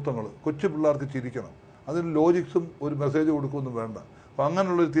ചിരിക്കാനുള്ള മുഹൂർത്തങ്ങൾ. കൊച്ചു പിള്ളേർക്ക് ചിരിക്കണം, അതിന് ലോജിക്സും ഒരു മെസ്സേജ് കൊടുക്കുമൊന്നും വേണ്ട. അപ്പം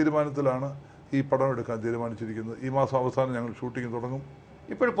അങ്ങനെയുള്ളൊരു തീരുമാനത്തിലാണ് ഈ പടം എടുക്കാൻ തീരുമാനിച്ചിരിക്കുന്നത്. ഈ മാസം അവസാനം ഞങ്ങൾ ഷൂട്ടിംഗ് തുടങ്ങും.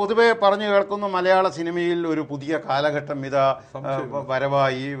 ഇപ്പോൾ പൊതുവെ പറഞ്ഞു കേൾക്കുന്ന മലയാള സിനിമയിൽ ഒരു പുതിയ കാലഘട്ടം ഇതാ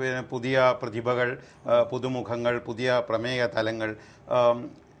വരവായി. പുതിയ പ്രതിഭകൾ, പുതുമുഖങ്ങൾ, പുതിയ പ്രമേയ തലങ്ങൾ.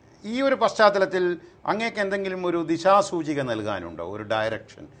 ഈ ഒരു പശ്ചാത്തലത്തിൽ അങ്ങേക്ക് എന്തെങ്കിലും ഒരു ദിശാസൂചിക നൽകാനുണ്ടോ? ഒരു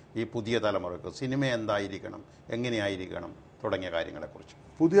ഡയറക്ഷൻ ഈ പുതിയ തലമുറക്ക് സിനിമ എന്തായിരിക്കണം, എങ്ങനെയായിരിക്കണം തുടങ്ങിയ കാര്യങ്ങളെക്കുറിച്ച്.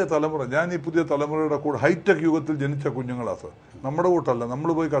 പുതിയ തലമുറ, ഞാൻ ഈ പുതിയ തലമുറയുടെ കൂടെ ഹൈടെക് യുഗത്തിൽ ജനിച്ച കുഞ്ഞുങ്ങളാ സാർ. നമ്മുടെ കൂട്ടല്ല, നമ്മൾ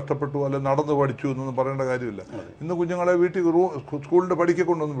പോയി കഷ്ടപ്പെട്ടു അല്ലെ നടന്ന് പഠിച്ചു എന്നൊന്നും പറയേണ്ട കാര്യമില്ല. ഇന്ന് കുഞ്ഞുങ്ങളെ വീട്ടിൽ സ്കൂളിൻ്റെ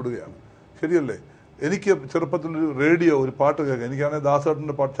പഠിക്കൊണ്ടൊന്നും വിടുകയാണ്. ശരിയല്ലേ? എനിക്ക് ചെറുപ്പത്തിലൊരു റേഡിയോ, ഒരു പാട്ട് കേൾക്കാം. എനിക്കാണെങ്കിൽ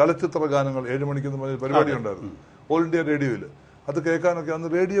ദാസേട്ടൻ്റെ പാട്ട്, ചലച്ചിത്ര ഗാനങ്ങൾ 7 മണിക്കെന്ന് പറഞ്ഞ പരിപാടി ഉണ്ടായിരുന്നു ഓൾ ഇന്ത്യ റേഡിയോയിൽ. അത് കേൾക്കാനൊക്കെ അന്ന്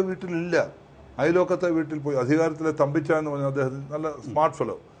റേഡിയോ വീട്ടിലില്ല. അയലോക്കത്തെ വീട്ടിൽ പോയി അധികാരത്തിലെ തമ്പിച്ചാന്ന് പറഞ്ഞ അദ്ദേഹത്തിന് നല്ല സ്മാർട്ട്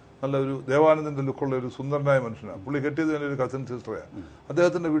ഫെലോ, നല്ല ഒരു ദേവാനന്ദൻ്റെ ലുക്കുള്ള ഒരു സുന്ദരനായ മനുഷ്യനാണ്. പുള്ളി കെട്ടിയത് തന്നെ ഒരു കസിൻ സിസ്റ്ററാണ്.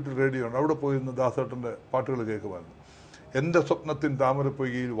 അദ്ദേഹത്തിൻ്റെ വീട്ടിൽ റേഡിയോ ഉണ്ട്. അവിടെ പോയിരുന്ന് ദാസേട്ടൻ്റെ പാട്ടുകൾ കേൾക്കുമായിരുന്നു. എൻ്റെ സ്വപ്നത്തിൻ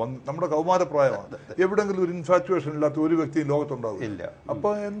താമരപ്പൊയ്കയിൽ നമ്മുടെ കൗമാരപ്രായമാണ്. എവിടെങ്കിലും ഒരു ഇൻഫാറ്റുവേഷൻ ഇല്ലാത്ത ഒരു വ്യക്തിയും ലോകത്തുണ്ടാവില്ല.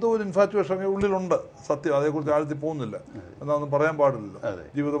 അപ്പോൾ എന്തോ ഒരു ഇൻഫാറ്റുവേഷൻ ഉള്ളിലുണ്ട്. സത്യം, അതേക്കുറിച്ച് ആഴത്തിൽ പോകുന്നില്ല, എന്നാന്നും പറയാൻ പാടില്ലല്ലോ.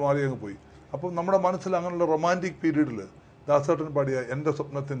 ജീവിതം മാറി അങ്ങ് പോയി. അപ്പം നമ്മുടെ മനസ്സിൽ അങ്ങനെയുള്ള റൊമാൻറ്റിക് പീരീഡിൽ ദാസേട്ടൻ പാടിയ എൻ്റെ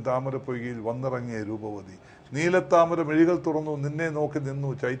സ്വപ്നത്തിൻ താമരപ്പൊയ്കയിൽ വന്നിറങ്ങിയ രൂപവതി, നീലത്താമര മിഴികൾ തുറന്നു നിന്നെ നോക്കി നിന്നു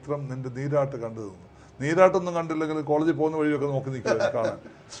ചൈത്രം നിന്റെ നീരാട്ട് കണ്ടു നിന്നു. നീരാട്ടൊന്നും കണ്ടില്ലെങ്കിൽ കോളേജിൽ പോകുന്ന വഴിയൊക്കെ നോക്കി നിൽക്കുക കാണാൻ.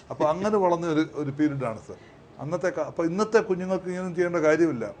 അപ്പോൾ അങ്ങനെ വളർന്ന ഒരു പീരീഡാണ് സർ അന്നത്തെ. അപ്പോൾ ഇന്നത്തെ കുഞ്ഞുങ്ങൾക്ക് ഇങ്ങനെയൊന്നും ചെയ്യേണ്ട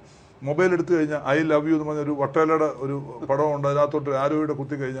കാര്യമില്ല. മൊബൈൽ എടുത്തു കഴിഞ്ഞാൽ ഐ ലവ് യു എന്ന് പറഞ്ഞൊരു വട്ടേലയുടെ ഒരു പടമുണ്ട്. അതിനകത്തോട്ട് ആരോയുടെ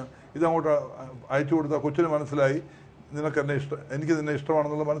കുത്തി കഴിഞ്ഞാൽ ഇതങ്ങോട്ട് അയച്ചു കൊടുത്താൽ കൊച്ചിന് മനസ്സിലായി നിനക്ക് എന്നെ ഇഷ്ടം, എനിക്ക് നിന്നെ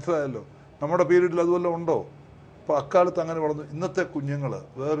ഇഷ്ടമാണെന്നുള്ള മനസ്സിലായല്ലോ. നമ്മുടെ പീരീഡിൽ അതുവല്ല ഉണ്ടോ? അപ്പോൾ അക്കാലത്ത് അങ്ങനെ വളർന്നു. ഇന്നത്തെ കുഞ്ഞുങ്ങൾ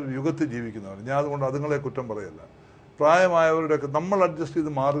വേറൊരു യുഗത്തിൽ ജീവിക്കുന്നവർ. ഞാൻ അതുകൊണ്ട് അതുങ്ങളെ കുറ്റം പറയല്ല. പ്രായമായവരുടെയൊക്കെ നമ്മൾ അഡ്ജസ്റ്റ്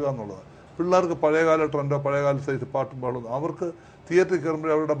ചെയ്ത് മാറുക എന്നുള്ളതാണ്. പിള്ളേർക്ക് പഴയകാല ട്രെൻഡോ പഴയകാല സൈസ് പാട്ടും പാടുന്നു. അവർക്ക് തിയേറ്ററിൽ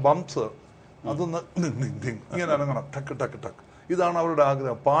കയറുമ്പോൾ അവരുടെ ബംപ്സ് അതൊന്ന് ഇങ്ങനെ അനങ്ങണം, ടക്ക് ടക്ക് ടക്ക്. ഇതാണ് അവരുടെ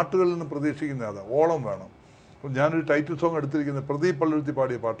ആഗ്രഹം. പാട്ടുകളിൽ നിന്ന് പ്രതീക്ഷിക്കുന്ന അതാണ്. ഓളം വേണം. ഞാനൊരു ടൈറ്റിൽ സോങ് എടുത്തിരിക്കുന്നത് പ്രദീപ് പള്ളുരുത്തി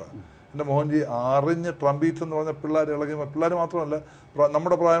പാടിയ പാട്ടാണ്. എൻ്റെ മോഹൻജി അറിഞ്ഞ് ട്രംബീറ്റ്സ് എന്ന് പറഞ്ഞ പിള്ളേർ ഇളകി, പിള്ളേർ മാത്രമല്ല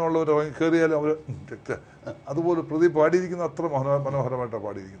നമ്മുടെ പ്രായമുള്ളവർ ഇറങ്ങി കയറിയാലും അവർ അതുപോലെ പ്രദീപ് പാടിയിരിക്കുന്നത് അത്ര മനോഹരമായിട്ടാണ്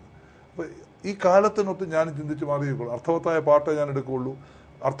പാടിയിരിക്കുന്നത്. അപ്പോൾ ഈ കാലത്തിനൊത്ത് ഞാൻ ചിന്തിച്ച് മാറിയിരിക്കുള്ളൂ. അർത്ഥവത്തായ പാട്ടേ ഞാൻ എടുക്കുകയുള്ളൂ.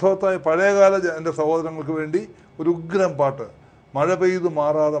 അർത്ഥവത്തായ പഴയകാല എൻ്റെ സഹോദരങ്ങൾക്ക് വേണ്ടി ഒരു ഉഗ്രം പാട്ട്, മഴ പെയ്തു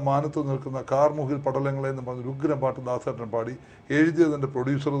മാറാതെ മാനത്ത് നിൽക്കുന്ന കാർമുകിൽ പടലങ്ങളെ എന്ന് പറഞ്ഞൊരു ഉഗ്രം പാട്ട് ദാസേട്ടൻ പാടി. എഴുതിയതിൻ്റെ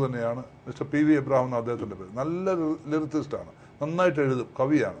പ്രൊഡ്യൂസർ തന്നെയാണ് മിസ്റ്റർ PV എബ്രാഹിം എന്ന അദ്ദേഹത്തിൻ്റെ പേര്. നല്ലൊരു ലിറിസിസ്റ്റാണ്, നന്നായിട്ട് എഴുതും,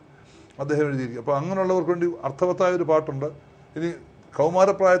 കവിയാണ് അദ്ദേഹം എഴുതിയിരിക്കും. അപ്പോൾ അങ്ങനെയുള്ളവർക്ക് വേണ്ടി അർത്ഥവത്തായ ഒരു പാട്ടുണ്ട്. ഇനി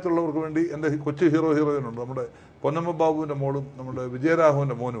കൗമാരപ്രായത്തിലുള്ളവർക്ക് വേണ്ടി എൻ്റെ കൊച്ചു ഹീറോയിനുണ്ട്. നമ്മുടെ പൊന്നമ്മ ബാബുവിൻ്റെ മോളും നമ്മുടെ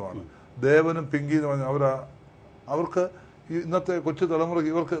വിജയരാഘവൻ്റെ മോനുമാണ്. ദേവനും പിങ്കി എന്ന് പറഞ്ഞാൽ അവർക്ക് ഇന്നത്തെ കൊച്ചു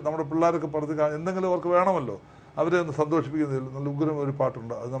തലമുറയ്ക്ക് ഇവർക്ക് നമ്മുടെ പിള്ളേരൊക്കെ പറഞ്ഞ് എന്തെങ്കിലും അവർക്ക് വേണമല്ലോ. അവരെ ഒന്ന് സന്തോഷിപ്പിക്കുന്നതിൽ നല്ല ഉഗ്രം ഒരു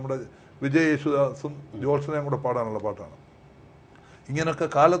പാട്ടുണ്ട്. അത് നമ്മുടെ വിജയ് യേശുദാസും ജോൾസനെയും കൂടെ പാടാനുള്ള പാട്ടാണ്. ഇങ്ങനെയൊക്കെ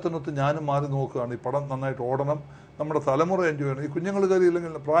കാലത്തിനൊത്ത് ഞാനും മാറി നോക്കുകയാണ്. ഈ പടം നന്നായിട്ട് ഓടണം, നമ്മുടെ തലമുറ എൻജോയ് ചെയ്യണം. ഈ കുഞ്ഞുങ്ങൾ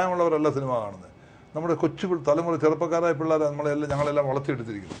കയറിയില്ലെങ്കിൽ പ്രായമുള്ളവരല്ല സിനിമ കാണുന്നത്, നമ്മുടെ കൊച്ചു തലമുറ ചെറുപ്പക്കാരായ പിള്ളേരെ ഞങ്ങളെല്ലാം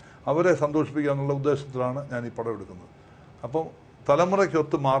വളർത്തിയെടുത്തിരിക്കുന്നു. അവരെ സന്തോഷിപ്പിക്കുക എന്നുള്ള ഉദ്ദേശത്തിലാണ് ഞാൻ ഈ പടം എടുക്കുന്നത്. അപ്പം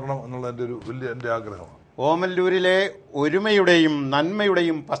തലമുറയ്ക്കൊത്ത് മാറണം എന്നുള്ള എൻ്റെ ആഗ്രഹമാണ്. ഓമല്ലൂരിലെ ഒരുമയുടെയും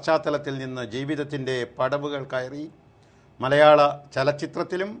നന്മയുടെയും പശ്ചാത്തലത്തിൽ നിന്ന് ജീവിതത്തിൻ്റെ പടവുകൾ കയറി മലയാള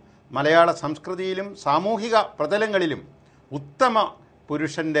ചലച്ചിത്രത്തിലും മലയാള സംസ്കൃതിയിലും സാമൂഹിക പ്രതലങ്ങളിലും ഉത്തമ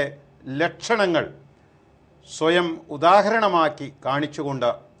പുരുഷൻ്റെ ലക്ഷണങ്ങൾ സ്വയം ഉദാഹരണമാക്കി കാണിച്ചുകൊണ്ട്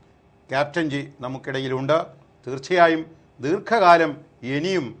ക്യാപ്റ്റൻ ജി നമുക്കിടയിലുണ്ട്. തീർച്ചയായും ദീർഘകാലം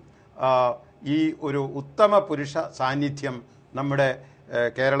ഇനിയും ഈ ഒരു ഉത്തമ പുരുഷ സാന്നിധ്യം നമ്മുടെ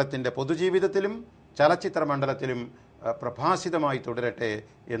കേരളത്തിൻ്റെ പൊതുജീവിതത്തിലും ചലച്ചിത്ര മണ്ഡലത്തിലും പ്രഭാസിതമായി തുടരട്ടെ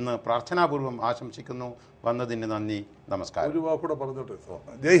എന്ന് പ്രാർത്ഥനാപൂർവ്വം ആശംസിക്കുന്നു. വന്നതിന് നന്ദി, നമസ്കാരം. ഒരു വാക്കൂടെ പറഞ്ഞോട്ടെ.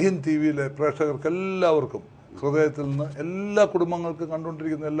 ജയ്ഹിന്ദ് TV-യിലെ പ്രേക്ഷകർക്ക് എല്ലാവർക്കും ഹൃദയത്തിൽ നിന്ന് എല്ലാ കുടുംബങ്ങൾക്കും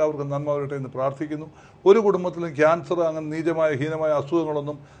കണ്ടുകൊണ്ടിരിക്കുന്ന എല്ലാവർക്കും നന്മ വരട്ടെ എന്ന് പ്രാർത്ഥിക്കുന്നു. ഒരു കുടുംബത്തിലും ക്യാൻസർ അങ്ങനെ നീചമായ ഹീനമായ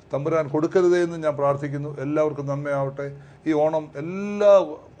അസുഖങ്ങളൊന്നും തമ്പുരാൻ കൊടുക്കരുതേ എന്ന് ഞാൻ പ്രാർത്ഥിക്കുന്നു. എല്ലാവർക്കും നന്മയാവട്ടെ. ഈ ഓണം എല്ലാ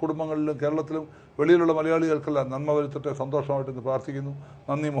കുടുംബങ്ങളിലും കേരളത്തിലും വെളിയിലുള്ള മലയാളികൾക്കെല്ലാം നന്മ വരുത്തട്ടെ, സന്തോഷമാവട്ടെ എന്ന് പ്രാർത്ഥിക്കുന്നു.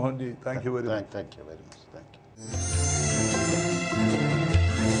 നന്ദി Mohanji. Thank you very much. Thank you very much. Thank you.